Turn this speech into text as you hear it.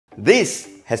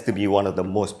This has to be one of the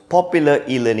most popular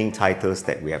e-learning titles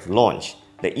that we have launched,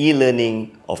 the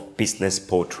e-learning of business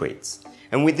portraits.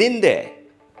 And within there,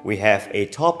 we have a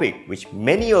topic which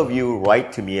many of you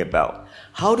write to me about.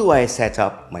 How do I set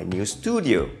up my new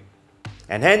studio?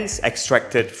 And hence,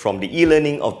 extracted from the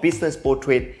e-learning of business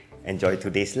portrait, enjoy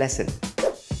today's lesson.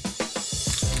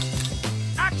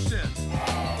 Action!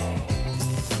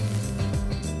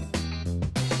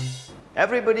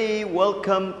 Everybody,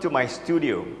 welcome to my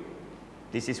studio.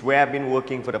 This is where I've been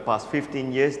working for the past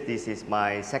 15 years. This is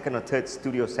my second or third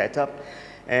studio setup.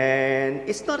 And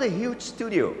it's not a huge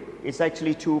studio. It's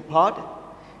actually two-part.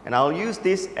 And I'll use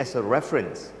this as a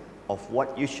reference of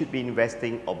what you should be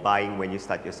investing or buying when you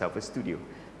start yourself a studio.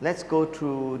 Let's go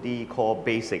through the core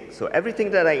basics. So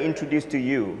everything that I introduce to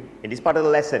you in this part of the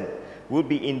lesson will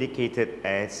be indicated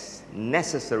as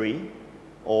necessary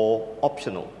or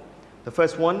optional. The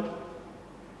first one,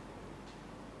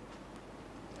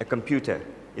 a computer.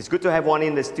 It's good to have one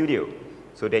in the studio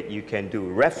so that you can do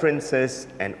references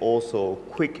and also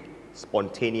quick,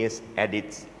 spontaneous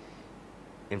edits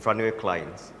in front of your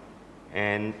clients.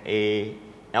 And a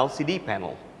LCD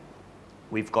panel.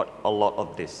 We've got a lot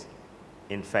of this.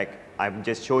 In fact, I'm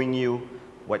just showing you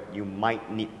what you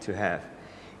might need to have.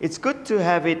 It's good to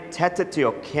have it tethered to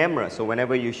your camera so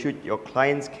whenever you shoot, your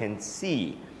clients can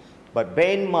see. But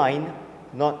bear in mind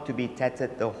not to be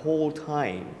tethered the whole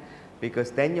time,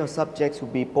 because then your subjects will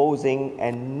be posing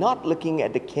and not looking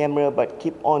at the camera but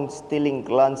keep on stealing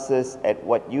glances at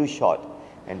what you shot,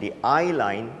 and the eye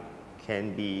line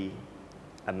can be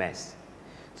a mess.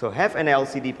 So have an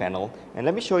LCD panel, and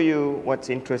let me show you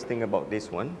what's interesting about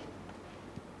this one.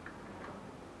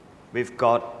 We've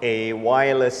got a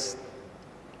wireless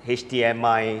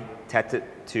HDMI tethered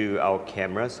to our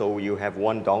camera, so you have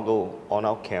one dongle on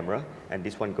our camera and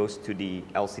this one goes to the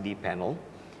LCD panel.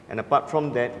 And apart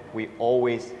from that, we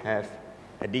always have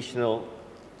additional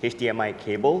HDMI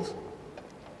cables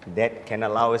that can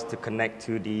allow us to connect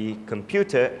to the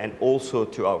computer and also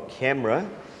to our camera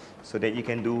so that you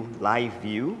can do live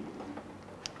view.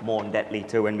 More on that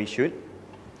later when we shoot.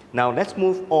 Now let's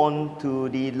move on to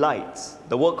the lights,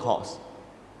 the workhorse.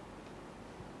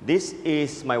 This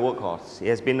is my workhorse. It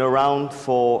has been around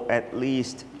for at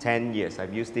least 10 years.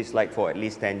 I've used this light for at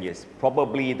least 10 years.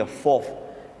 Probably the fourth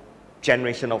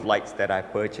generation of lights that I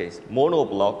purchased.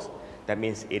 Monoblocks, that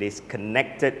means it is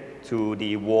connected to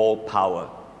the wall power.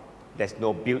 There's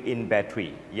no built-in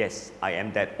battery. Yes, I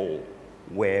am that old,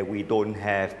 where we don't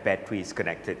have batteries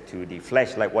connected to the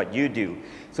flash like what you do.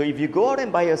 So if you go out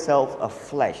and buy yourself a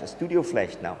flash, a studio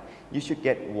flash now, you should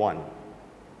get one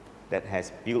that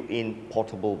has built-in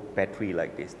portable battery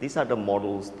like this. These are the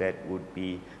models that would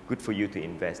be good for you to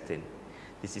invest in.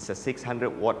 This is a 600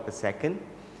 watt per second.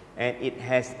 And it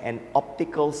has an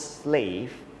optical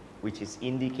slave, which is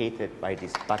indicated by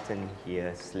this button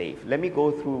here, slave. Let me go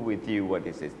through with you what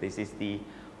this is. This is the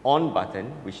on button,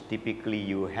 which typically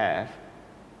you have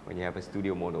when you have a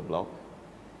studio monoblock.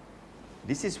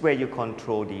 This is where you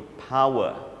control the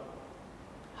power.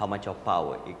 How much of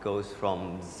power? It goes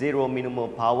from 0 minimal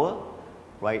power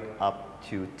right up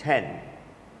to 10.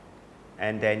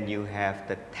 And then you have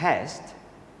the test.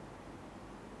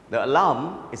 The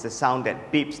alarm is a sound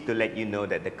that beeps to let you know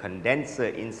that the condenser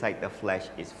inside the flash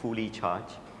is fully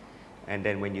charged. And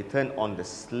then when you turn on the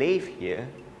slave here,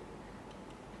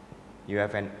 you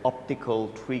have an optical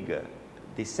trigger.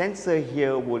 The sensor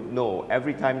here would know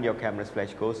every time your camera's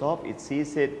flash goes off, it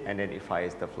sees it and then it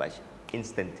fires the flash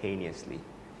instantaneously.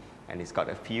 And it's got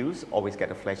a fuse. Always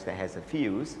get a flash that has a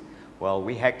fuse. Well,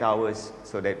 we hacked ours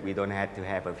so that we don't have to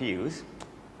have a fuse.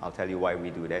 I'll tell you why we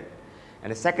do that. And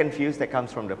the second fuse that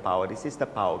comes from the power, this is the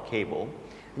power cable.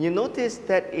 And you notice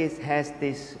that it has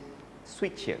this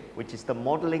switch here, which is the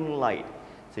modeling light.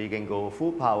 So you can go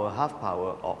full power, half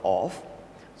power, or off,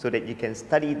 so that you can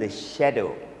study the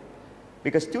shadow.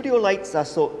 Because studio lights are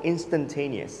so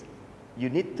instantaneous, you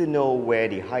need to know where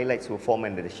the highlights will form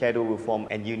and the shadow will form,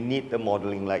 and you need the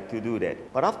modeling light to do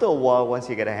that. But after a while, once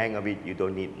you get a hang of it, you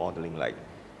don't need modeling light.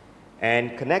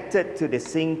 And connected to the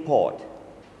sync port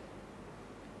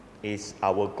is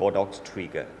our Godox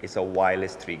trigger. It's a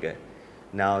wireless trigger.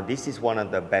 Now this is one of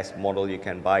the best model you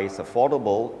can buy. It's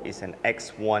affordable. It's an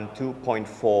X1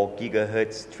 2.4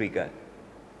 gigahertz trigger.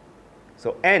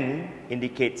 So N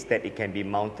indicates that it can be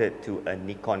mounted to a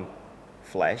Nikon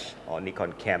flash or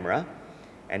Nikon camera.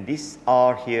 And this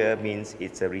R here means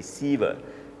it's a receiver.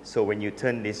 So when you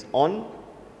turn this on,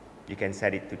 you can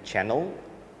set it to channel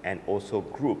and also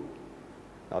group.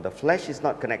 Now the flash is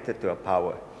not connected to a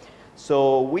power.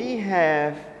 So we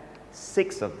have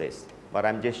 6 of this, but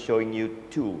I'm just showing you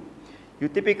 2. You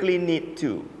typically need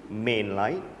 2, main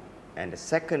light And the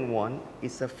second one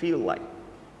is a field light.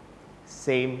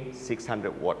 Same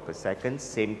 600 watt per second,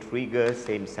 same trigger,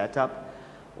 same setup.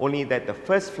 Only that the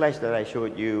first flash that I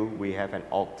showed you, we have an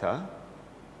octa.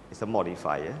 It's a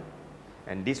modifier.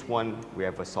 And this one, we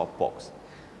have a softbox.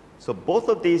 So both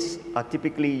of these are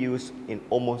typically used in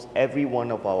almost every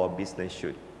one of our business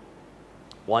shoots.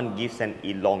 One gives an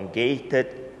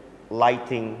elongated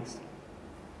lighting.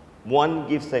 One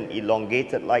gives an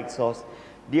elongated light source.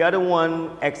 The other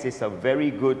one acts as a very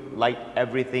good light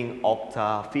everything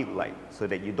octa field light so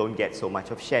that you don't get so much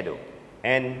of shadow.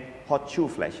 And hot shoe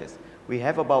flashes. We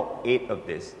have about 8 of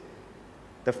this.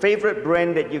 The favorite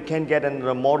brand that you can get under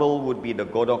the model would be the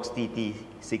Godox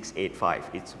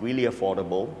TT685. It's really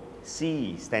affordable.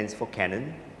 C stands for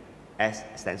Canon, S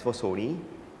stands for Sony,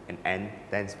 and N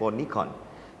stands for Nikon.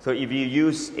 So if you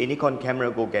use a Nikon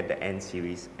camera, go get the N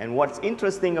series. And what's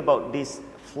interesting about this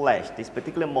flash, this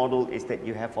particular model, is that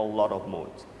you have a lot of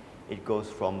modes. It goes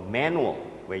from manual,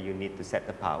 where you need to set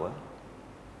the power,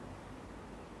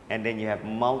 and then you have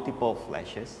multiple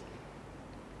flashes.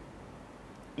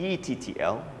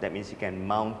 eTTL, that means you can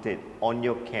mount it on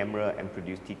your camera and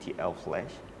produce TTL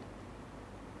flash.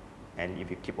 And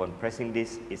if you keep on pressing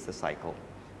this, it's a cycle.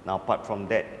 Now apart from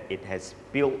that, it has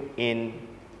built-in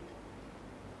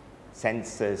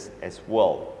sensors as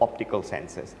well, optical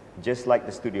sensors. Just like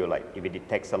the studio light, if it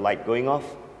detects a light going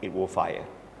off, it will fire.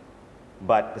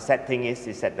 But the sad thing is,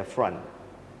 it's at the front.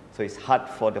 So it's hard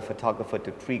for the photographer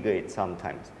to trigger it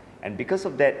sometimes. And because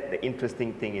of that, the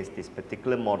interesting thing is this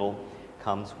particular model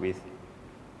comes with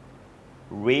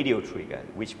radio trigger,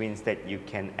 which means that you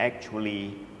can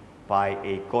actually buy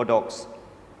a Godox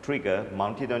trigger,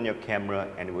 mount it on your camera,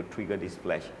 and it will trigger this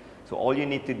flash. So all you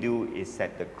need to do is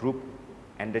set the group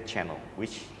and the channel,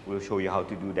 which we'll show you how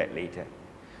to do that later.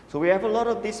 So we have a lot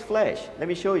of this flash. Let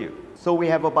me show you. So we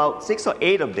have about 6 or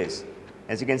 8 of this.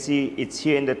 As you can see, it's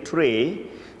here in the tray.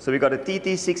 So we got a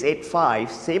TT685,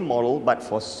 same model, but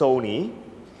for Sony.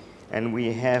 And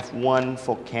we have one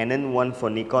for Canon, one for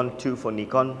Nikon, 2 for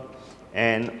Nikon,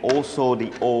 and also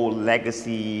the old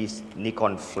legacy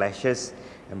Nikon flashes,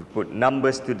 and we put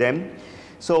numbers to them.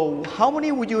 So how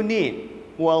many would you need?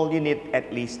 Well, you need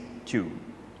at least 2.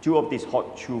 2 of these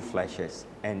hot shoe flashes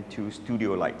and 2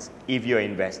 studio lights if you're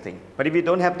investing. But if you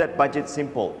don't have that budget,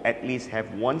 simple, at least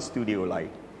have 1 studio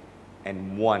light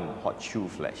and 1 hot shoe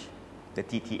flash. The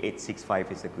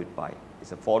TT865 is a good buy.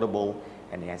 It's affordable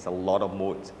and it has a lot of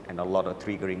modes and a lot of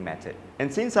triggering method.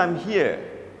 And since I'm here,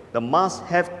 the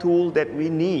must-have tool that we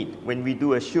need when we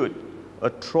do a shoot, a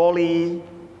trolley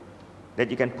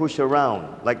that you can push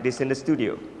around like this in the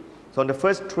studio. So on the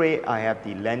first tray, I have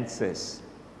the lenses,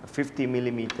 a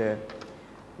 50mm.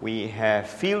 We have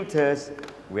filters,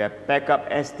 we have backup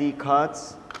SD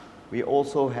cards, we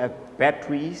also have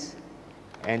batteries,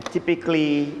 and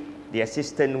typically the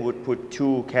assistant would put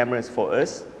 2 cameras for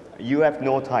us. You have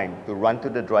no time to run to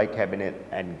the dry cabinet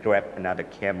and grab another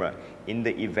camera in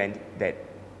the event that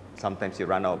sometimes you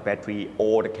run out of battery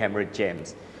or the camera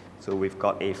jams. So we've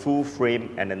got a full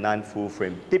frame and a non-full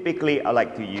frame. Typically, I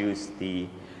like to use the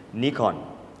Nikon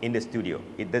in the studio.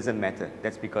 It doesn't matter.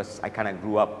 That's because I kind of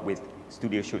grew up with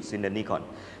studio shoots in the Nikon.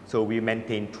 So we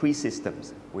maintain 3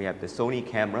 systems. We have the Sony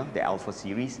camera, the Alpha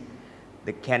series,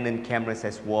 the Canon cameras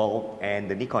as well, and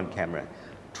the Nikon camera.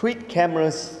 Treat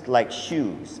cameras like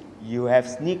shoes. You have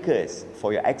sneakers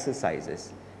for your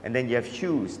exercises, and then you have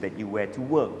shoes that you wear to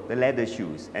work, the leather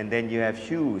shoes, and then you have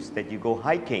shoes that you go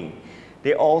hiking.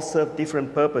 They all serve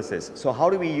different purposes. So how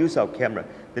do we use our camera?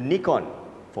 The Nikon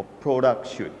for product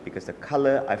shoot, because the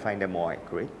color, I find them more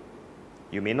accurate.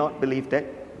 You may not believe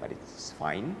that, but it's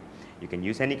fine. You can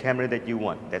use any camera that you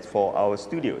want. That's for our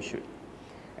studio shoot.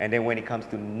 And then when it comes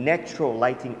to natural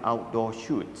lighting outdoor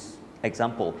shoots,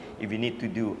 example, if you need to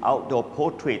do outdoor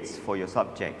portraits for your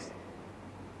subjects,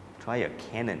 try a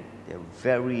Canon. They're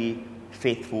very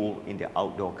faithful in their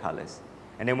outdoor colors.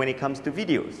 And then when it comes to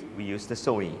videos, we use the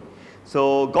Sony.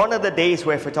 So gone are the days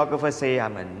where photographers say,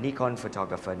 I'm a Nikon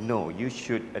photographer. No, you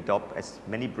should adopt as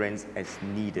many brands as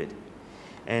needed.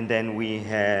 And then we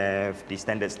have the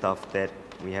standard stuff that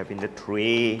we have in the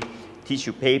tray,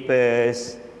 tissue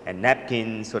papers and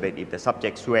napkins, so that if the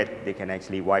subject sweat, they can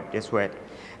actually wipe their sweat.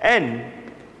 And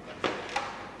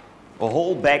a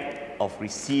whole bag of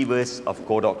receivers of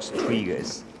Godox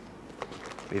triggers.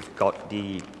 We've got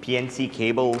the PNC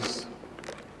cables,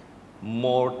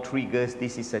 more triggers.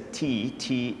 This is a T.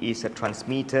 T is a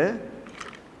transmitter.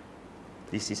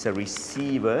 This is a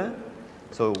receiver.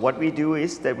 So what we do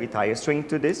is that we tie a string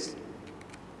to this.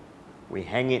 We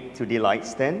hang it to the light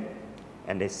stand,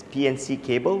 and this PNC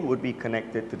cable would be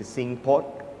connected to the sync port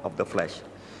of the flash.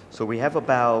 So we have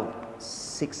about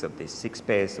six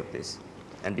pairs of this.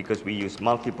 And because we use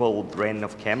multiple brand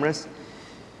of cameras,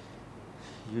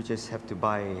 you just have to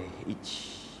buy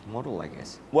each model, I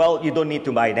guess. Well, you don't need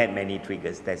to buy that many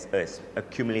triggers. That's us,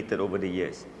 accumulated over the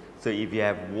years. So if you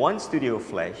have one studio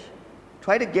flash,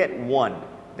 try to get one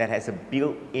that has a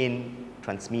built-in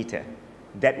transmitter.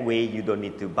 That way you don't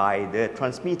need to buy the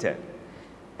transmitter.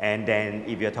 And then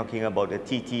if you're talking about the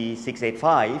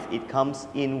TT685, it comes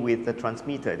in with the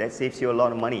transmitter. That saves you a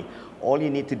lot of money. All you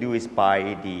need to do is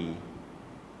buy the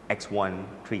X1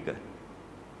 trigger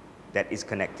that is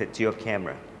connected to your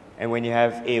camera. And when you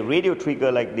have a radio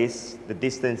trigger like this, the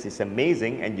distance is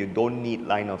amazing and you don't need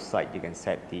line of sight. You can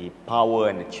set the power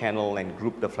and the channel and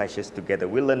group the flashes together.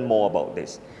 We'll learn more about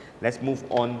this. Let's move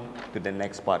on to the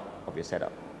next part of your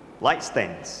setup. Light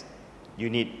stands. You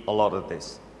need a lot of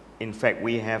this. In fact,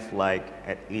 we have like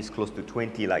at least close to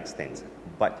 20 light stands,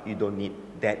 but you don't need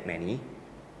that many.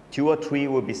 2 or 3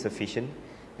 will be sufficient.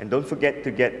 And don't forget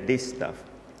to get this stuff.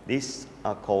 These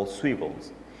are called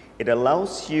swivels. It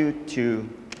allows you to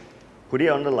put it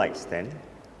on the light stand.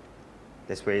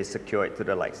 That's where you secure it to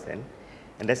the light stand.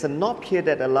 And there's a knob here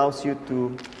that allows you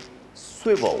to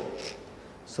swivel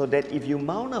so that if you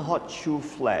mount a hot shoe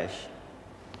flash,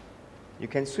 you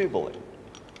can swivel it.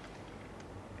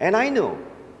 And I know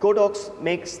Godox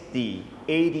makes the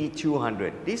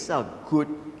AD200. These are good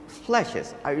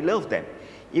flashes. I love them.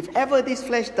 If ever this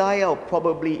flash die, I'll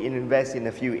probably invest in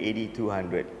a few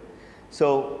AD200.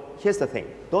 So here's the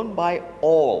thing. Don't buy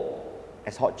all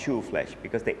as hot shoe flash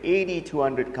because the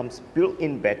AD200 comes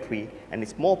built-in battery and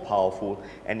it's more powerful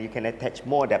and you can attach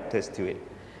more adapters to it.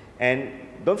 And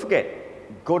don't forget,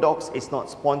 Godox is not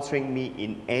sponsoring me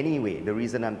in any way. The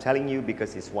reason I'm telling you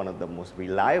because it's one of the most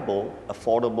reliable,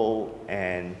 affordable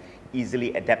and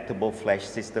easily adaptable flash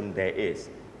system there is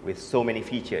with so many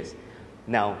features.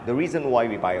 Now, the reason why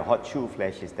we buy a hot shoe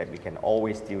flash is that we can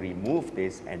always still remove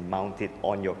this and mount it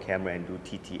on your camera and do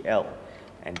TTL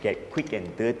and get quick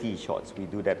and dirty shots. We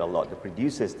do that a lot. The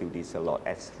producers do this a lot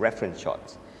as reference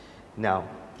shots. Now,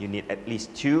 you need at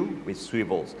least 2 with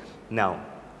swivels. Now,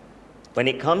 when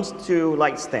it comes to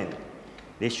light stand,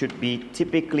 they should be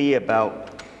typically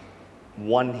about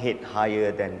 1 head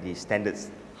higher than the standard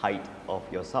height of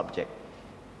your subject.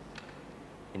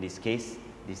 In this case,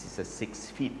 this is a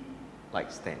 6 feet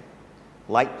light stand.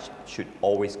 Light should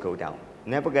always go down.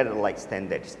 Never get a light stand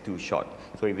that is too short.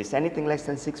 So if it's anything less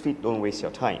than 6 feet, don't waste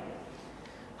your time.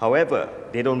 However,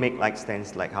 they don't make light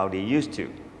stands like how they used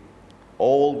to.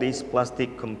 All these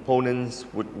plastic components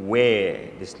would wear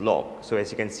this lock. So as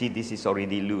you can see, this is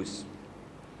already loose.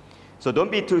 So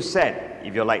don't be too sad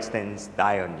if your light stands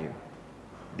die on you.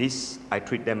 This, I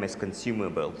treat them as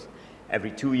consumables.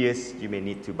 Every 2 years, you may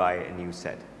need to buy a new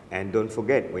set. And don't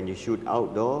forget, when you shoot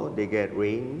outdoor, they get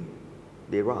rain,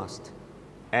 they rust.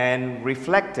 And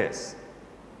reflectors.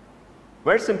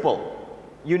 Very simple.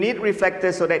 You need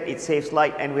reflectors so that it saves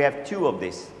light, and we have 2 of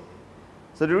these.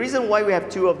 So the reason why we have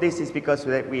 2 of this is because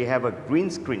that we have a green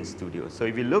screen studio. So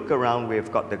if you look around,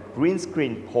 we've got the green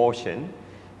screen portion,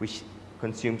 which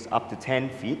consumes up to 10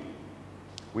 feet.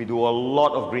 We do a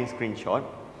lot of green screen shot.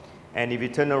 And if you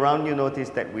turn around, you notice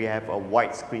that we have a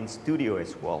widescreen studio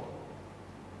as well.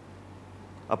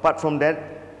 Apart from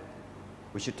that,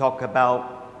 we should talk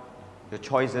about the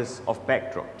choices of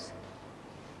backdrops.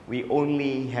 We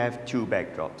only have 2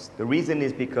 backdrops. The reason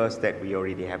is because that we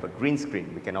already have a green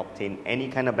screen. We can obtain any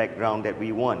kind of background that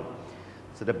we want.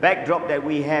 So the backdrop that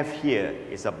we have here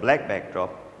is a black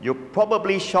backdrop. You're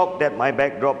probably shocked that my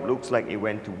backdrop looks like it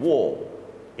went to war.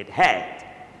 It had.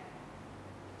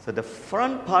 So the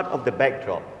front part of the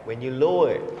backdrop, when you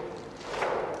lower it,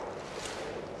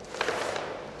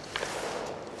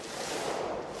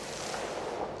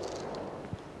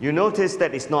 you notice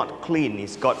that it's not clean.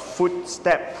 It's got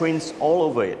footstep prints all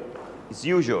over it. It's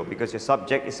usual because your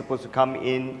subject is supposed to come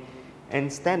in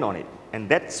and stand on it. And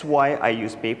that's why I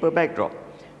use paper backdrop.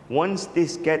 Once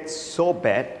this gets so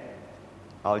bad,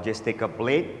 I'll just take a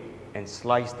blade and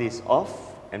slice this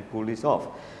off and pull this off.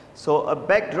 So a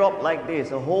backdrop like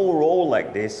this, a whole roll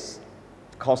like this,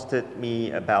 costed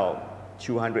me about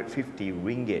 250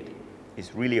 ringgit.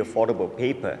 It's really affordable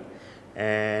paper.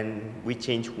 And we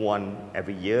change one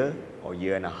every year or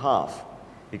year and a half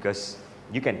because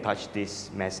you can touch this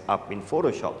mess up in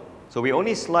Photoshop. So we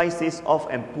only slice this off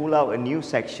and pull out a new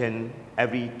section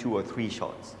every 2 or 3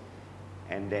 shots.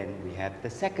 And then we have the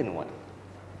second one.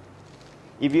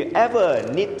 If you ever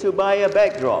need to buy a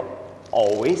backdrop,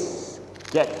 always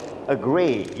get a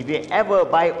gray. If you ever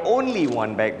buy only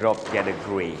one backdrop, get a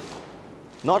gray,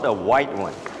 not a white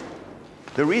one.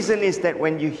 The reason is that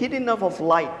when you hit enough of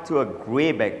light to a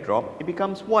gray backdrop, it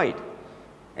becomes white.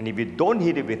 And if you don't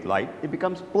hit it with light, it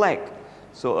becomes black.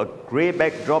 So a gray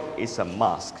backdrop is a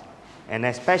must. And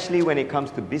especially when it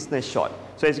comes to business shot.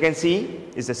 So as you can see,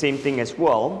 it's the same thing as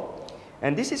well.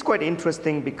 And this is quite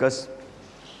interesting because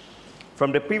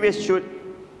from the previous shoot,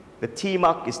 the T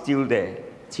mark is still there.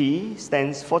 T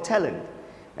stands for talent.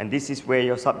 And this is where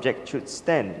your subject should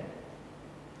stand.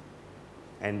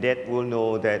 And that will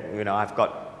know that, I've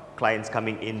got clients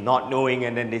coming in not knowing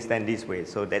and then they stand this way.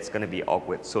 So that's going to be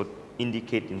awkward. So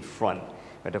indicate in front,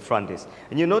 where the front is.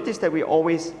 And you notice that we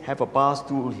always have a bar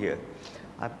stool here.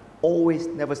 I've always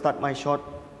never start my shot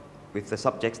with the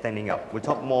subject standing up. We'll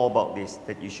talk more about this,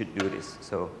 that you should do this.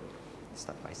 So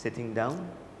start by sitting down.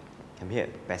 I'm here,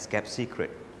 best kept secret,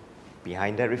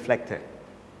 behind the reflector.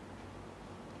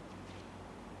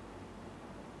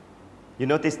 You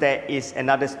notice there is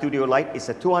another studio light. It's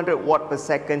a 200 watt per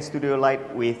second studio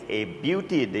light with a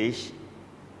beauty dish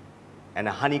and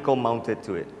a honeycomb mounted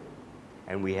to it.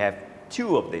 And we have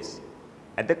two of this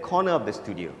at the corner of the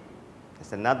studio.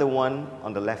 There's another one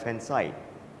on the left hand side.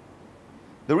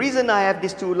 The reason I have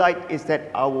these two lights is that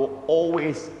I will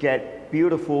always get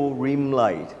beautiful rim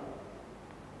light,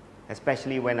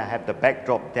 especially when I have the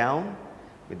backdrop down.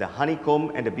 With the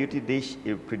honeycomb and the beauty dish,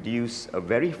 it will produce a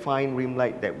very fine rim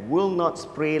light that will not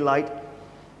spray light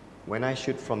when I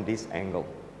shoot from this angle.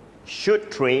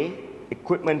 Shoot tray,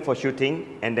 equipment for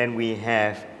shooting, and then we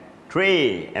have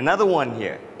tray, another one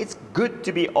here. It's good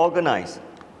to be organized.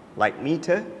 Light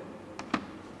meter,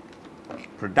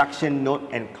 production note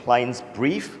and client's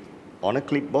brief on a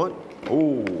clipboard.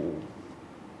 Oh,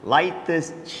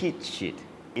 lighters cheat sheet.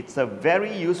 It's a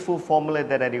very useful formula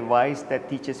that I devised that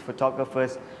teaches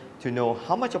photographers to know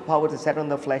how much of power to set on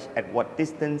the flash at what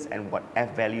distance and what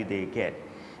F value they get.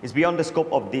 It's beyond the scope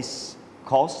of this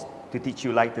course to teach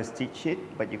you lighters cheat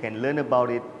sheet, but you can learn about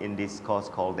it in this course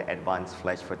called the Advanced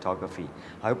Flash Photography.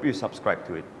 I hope you subscribe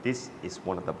to it. This is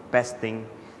one of the best things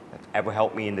that ever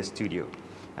helped me in the studio.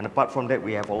 And apart from that,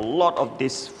 we have a lot of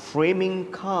these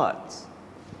framing cards,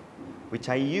 which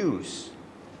I use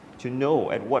to know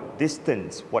at what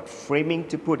distance, what framing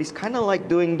to put. It's kind of like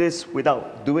doing this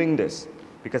without doing this,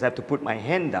 because I have to put my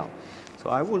hand down.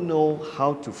 So I will know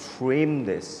how to frame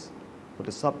this for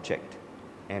the subject.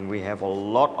 And we have a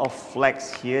lot of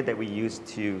flags here that we use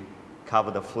to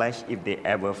cover the flash if they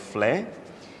ever flare.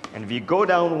 And if you go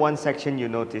down one section, you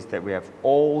notice that we have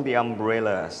all the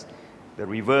umbrellas, the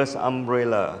reverse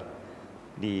umbrella,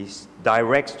 the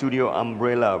direct studio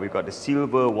umbrella, we got the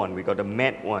silver one, we got the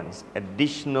matte ones,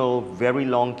 additional very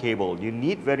long cable. You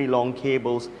need very long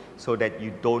cables so that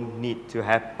you don't need to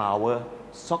have power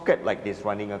socket like this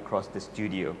running across the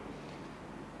studio.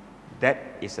 That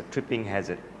is a tripping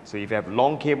hazard. So if you have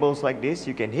long cables like this,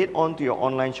 you can head on to your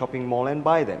online shopping mall and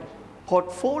buy them.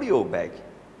 Portfolio bag.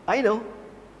 I know,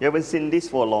 you haven't seen this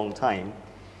for a long time.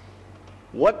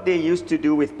 What they used to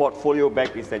do with portfolio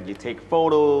bag is that you take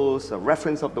photos, a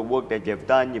reference of the work that you've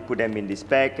done, you put them in this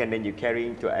bag, and then you carry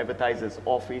into an advertiser's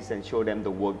office and show them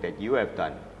the work that you have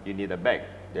done. You need a bag.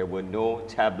 There were no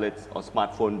tablets or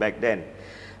smartphone back then.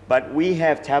 But we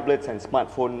have tablets and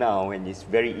smartphone now, and it's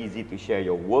very easy to share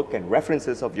your work and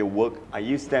references of your work. I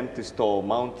use them to store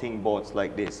mounting boards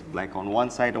like this, black on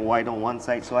one side and white on one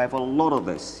side, so I have a lot of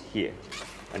this here.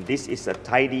 And this is a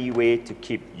tidy way to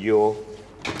keep your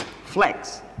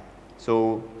flags.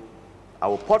 So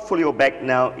our portfolio bag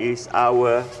now is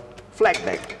our flag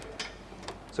bag.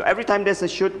 So every time there's a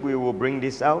shoot, we will bring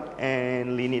this out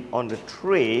and lean it on the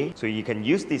tray so you can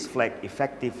use this flag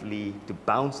effectively to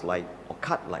bounce light or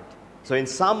cut light. So in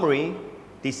summary,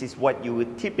 this is what you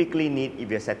would typically need if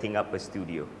you're setting up a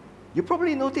studio. You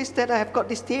probably noticed that I have got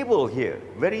this table here,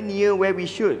 very near where we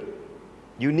shoot.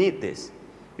 You need this,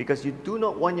 because you do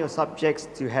not want your subjects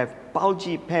to have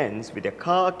bulgy pens with their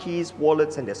car keys,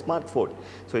 wallets, and their smartphone.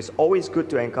 So it's always good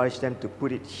to encourage them to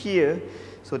put it here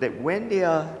so that when they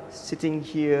are sitting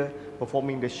here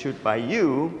performing the shoot by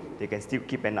you, they can still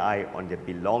keep an eye on their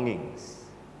belongings.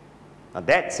 Now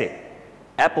that's it.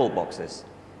 Apple boxes.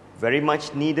 Very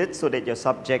much needed so that your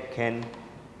subject can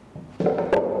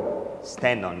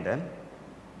stand on them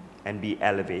and be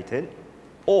elevated,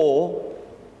 or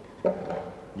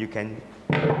you can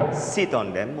sit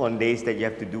on them on days that you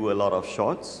have to do a lot of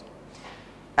shots.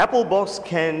 Apple box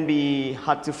can be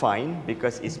hard to find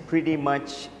because it's pretty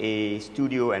much a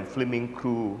studio and filming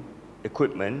crew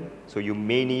equipment, so you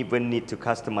may even need to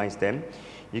customize them.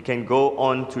 You can go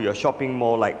on to your shopping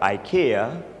mall like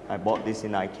IKEA. I bought this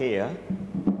in IKEA.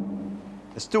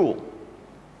 The stool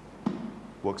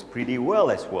works pretty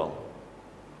well as well.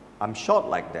 I'm short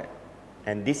like that.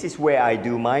 And this is where I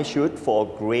do my shoot for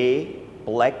gray,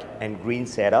 black and green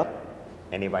setup.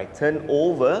 And if I turn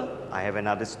over, I have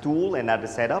another stool, another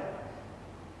setup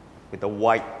with a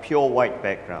white, pure white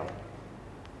background.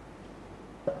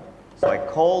 So I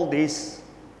call this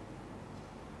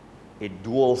a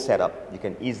dual setup. You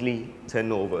can easily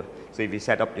turn over. So if you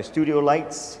set up your studio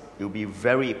lights, you'll be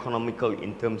very economical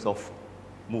in terms of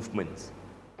movements.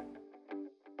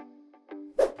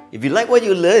 If you like what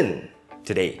you learned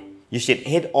today, you should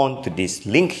head on to this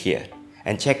link here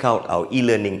and check out our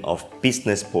e-learning of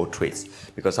business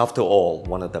portraits. Because after all,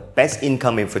 one of the best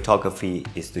income in photography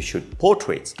is to shoot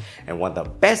portraits. And one of the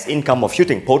best income of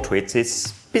shooting portraits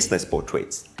is business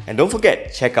portraits. And don't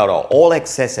forget, check out our All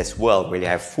Access as well, where you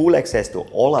have full access to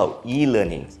all our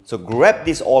e-learnings. So grab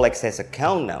this All Access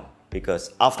account now,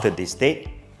 because after this date,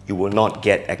 you will not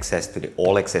get access to the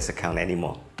All Access account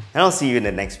anymore. And I'll see you in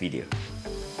the next video.